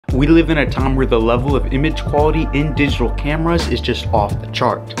We live in a time where the level of image quality in digital cameras is just off the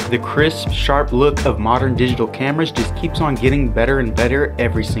chart. The crisp, sharp look of modern digital cameras just keeps on getting better and better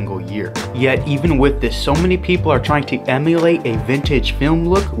every single year. Yet even with this, so many people are trying to emulate a vintage film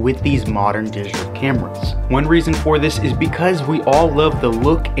look with these modern digital cameras. One reason for this is because we all love the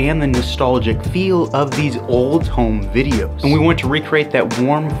look and the nostalgic feel of these old home videos. And we want to recreate that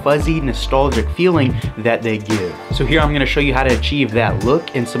warm, fuzzy, nostalgic feeling that they give. So here I'm going to show you how to achieve that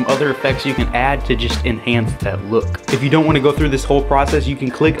look and some other effects you can add to just enhance that look. If you don't want to go through this whole process, you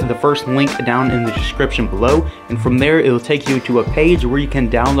can click the first link down in the description below, and from there it'll take you to a page where you can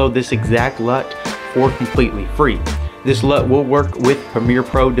download this exact LUT for completely free. This LUT will work with Premiere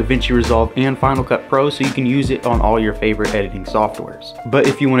Pro, DaVinci Resolve, and Final Cut Pro, so you can use it on all your favorite editing softwares. But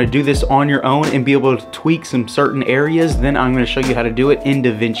if you want to do this on your own and be able to tweak some certain areas, then I'm going to show you how to do it in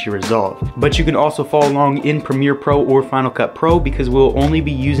DaVinci Resolve. But you can also follow along in Premiere Pro or Final Cut Pro because we'll only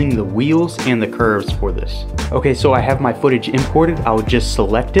be using the wheels and the curves for this. Okay, so I have my footage imported. I'll just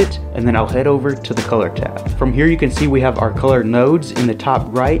select it, and then I'll head over to the color tab. From here you can see we have our color nodes in the top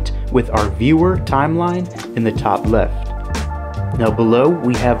right with our viewer timeline in the top left. Now below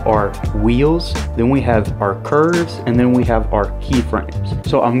we have our wheels, then we have our curves, and then we have our keyframes.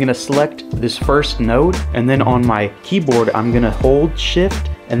 So I'm gonna select this first node, and then on my keyboard I'm gonna hold shift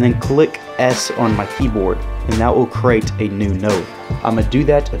and then click S on my keyboard, and that will create a new node. I'm gonna do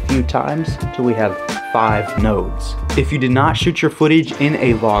that a few times until we have 5 nodes. If you did not shoot your footage in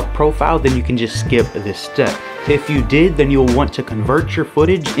a log profile, then you can just skip this step. If you did, then you'll want to convert your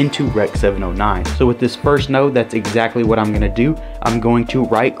footage into Rec 709. So with this first node, that's exactly what I'm gonna do. I'm going to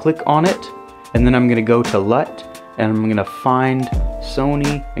right click on it, and then I'm gonna go to LUT, and I'm gonna find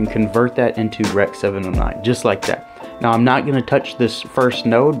Sony and convert that into Rec 709, just like that. Now I'm not gonna touch this first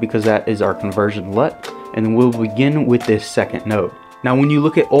node because that is our conversion LUT, and we'll begin with this second node. Now when you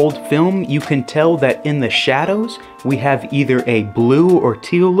look at old film, you can tell that in the shadows, we have either a blue or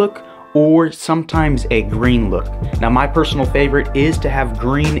teal look, or sometimes a green look. Now my personal favorite is to have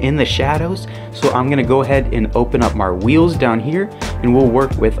green in the shadows, so I'm gonna go ahead and open up my wheels down here, and we'll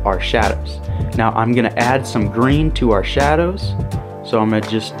work with our shadows. Now I'm gonna add some green to our shadows, so I'm gonna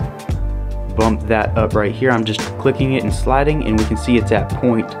just bump that up right here. I'm just clicking it and sliding, and we can see it's at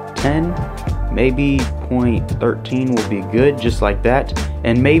 0.10. Maybe 0.13 will be good, just like that.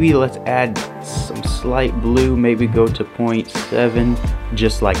 And maybe let's add some slight blue, maybe go to 0.7,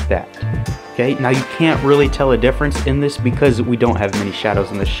 just like that. Okay, now you can't really tell a difference in this because we don't have many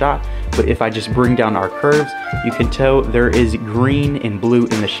shadows in the shot, but if I just bring down our curves, you can tell there is green and blue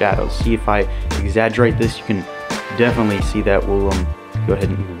in the shadows. See, if I exaggerate this, you can definitely see that. We'll go ahead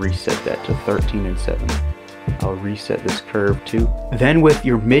and reset that to 13 and 7. I'll reset this curve too. Then with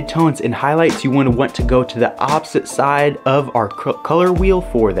your midtones and highlights, you want to go to the opposite side of our color wheel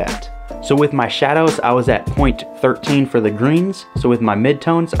for that. So with my shadows, I was at 0.13 for the greens. So with my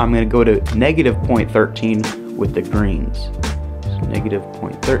midtones, I'm gonna go to negative 0.13 with the greens. So negative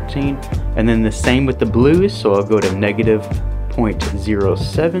 0.13, and then the same with the blues. So I'll go to negative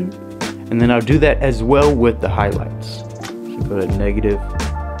 0.07, and then I'll do that as well with the highlights. So go to negative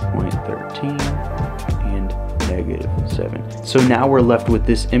 0.13. Negative 7. So now we're left with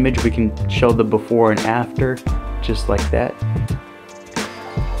this image. We can show the before and after, just like that.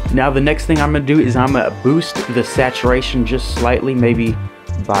 Now the next thing I'm gonna do is I'm gonna boost the saturation just slightly, maybe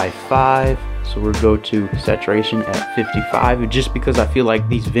by 5. So we'll go to saturation at 55, just because I feel like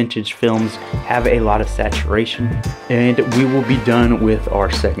these vintage films have a lot of saturation. And we will be done with our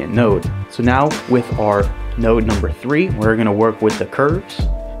second node. So now with our node number 3, we're gonna work with the curves.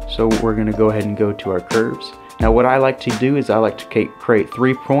 So we're gonna go ahead and go to our curves. Now what I like to do is I like to create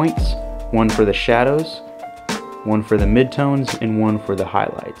 3 points, one for the shadows, one for the midtones, and one for the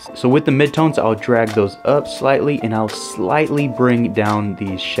highlights. So with the midtones, I'll drag those up slightly, and I'll slightly bring down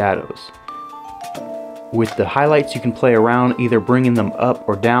these shadows. With the highlights, you can play around, either bringing them up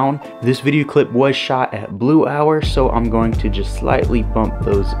or down. This video clip was shot at blue hour, so I'm going to just slightly bump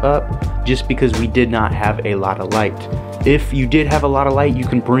those up, just because we did not have a lot of light. If you did have a lot of light, you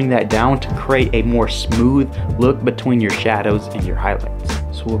can bring that down to create a more smooth look between your shadows and your highlights.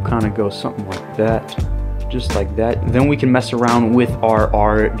 So we'll kind of go something like that, just like that. Then we can mess around with our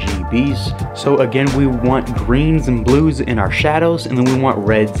RGBs. So again, we want greens and blues in our shadows, and then we want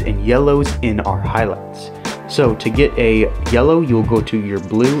reds and yellows in our highlights. So to get a yellow, you'll go to your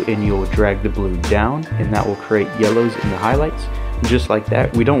blue and you'll drag the blue down, and that will create yellows in the highlights, just like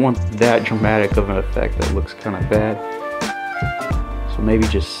that. We don't want that dramatic of an effect. That looks kind of bad. So maybe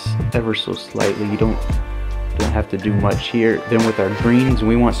just ever so slightly. You don't have to do much here. Then with our greens,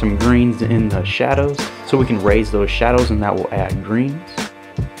 we want some greens in the shadows, so we can raise those shadows, and that will add greens.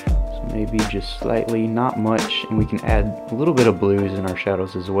 maybe just slightly, not much, and we can add a little bit of blues in our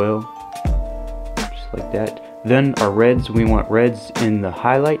shadows as well, just like that. Then our reds, we want reds in the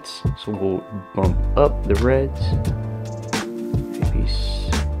highlights, so we'll bump up the reds, maybe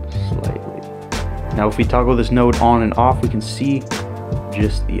slightly. Now if we toggle this node on and off, we can see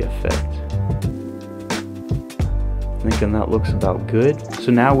just the effect. Thinking that looks about good.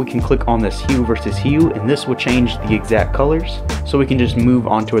 So now we can click on this hue versus hue, and this will change the exact colors. So we can just move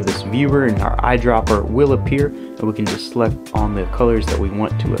onto this viewer and our eyedropper will appear, and we can just select on the colors that we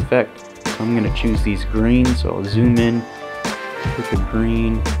want to affect. So I'm going to choose these greens, so I'll zoom in, pick a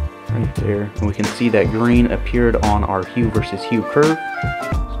green right there, and we can see that green appeared on our hue versus hue curve.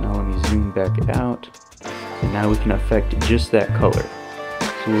 So now let me zoom back out, and now we can affect just that color.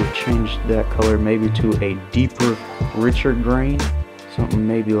 So we'll change that color maybe to a deeper, richer green, something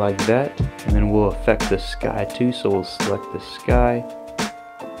maybe like that, and then we'll affect the sky too. So we'll select the sky,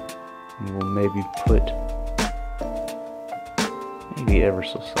 and we'll maybe put maybe ever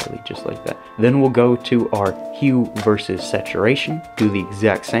so slightly, just like that. Then we'll go to our hue versus saturation, do the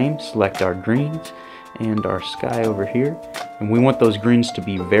exact same, select our greens and our sky over here, and we want those greens to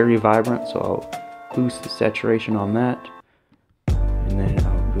be very vibrant, so I'll boost the saturation on that, and then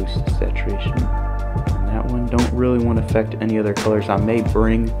I'll boost the saturation on that one. Don't really want to affect any other colors. I may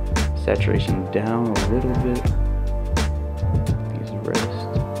bring saturation down a little bit, these rest,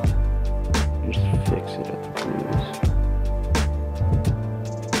 just fix it at the blues.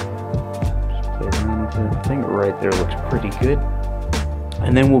 I think right there looks pretty good.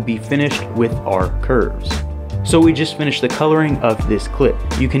 And then we'll be finished with our curves. So we just finished the coloring of this clip.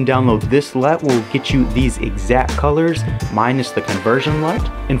 You can download this LUT, will get you these exact colors minus the conversion LUT.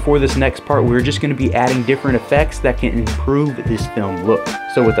 And for this next part, we're just going to be adding different effects that can improve this film look.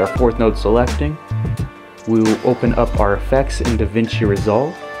 So with our fourth node selecting, we will open up our effects in DaVinci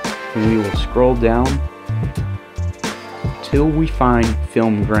Resolve, and we will scroll down till we find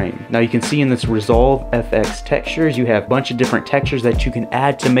film grain. Now you can see in this Resolve FX textures, you have a bunch of different textures that you can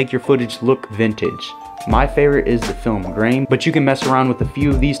add to make your footage look vintage. My favorite is the film grain, but you can mess around with a few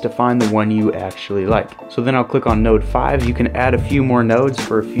of these to find the one you actually like. So then I'll click on node 5. You can add a few more nodes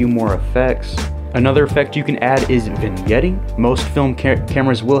for a few more effects. Another effect you can add is vignetting. Most film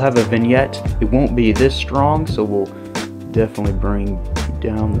cameras will have a vignette. It won't be this strong, so we'll definitely bring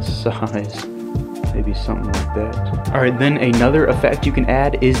down the size. Maybe something like that. Alright, then another effect you can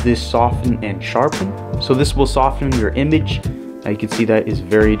add is this soften and sharpen. So this will soften your image. Now you can see that is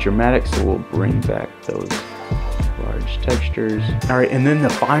very dramatic, so we'll bring back those large textures. Alright, and then the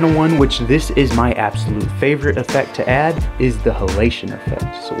final one, which this is my absolute favorite effect to add, is the halation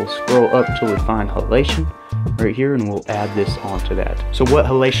effect. So we'll scroll up till we find halation right here, and we'll add this onto that. So what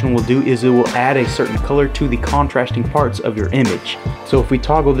halation will do is it will add a certain color to the contrasting parts of your image. So if we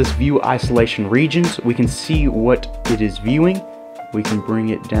toggle this view isolation regions, we can see what it is viewing. We can bring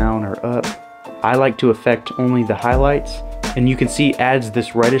it down or up. I like to affect only the highlights, and you can see adds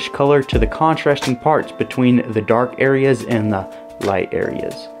this reddish color to the contrasting parts between the dark areas and the light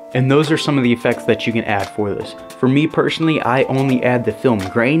areas. And those are some of the effects that you can add for this. For me personally, I only add the film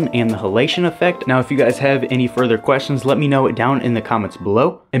grain and the halation effect. Now, if you guys have any further questions, let me know it down in the comments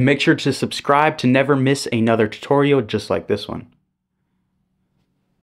below. And make sure to subscribe to never miss another tutorial just like this one.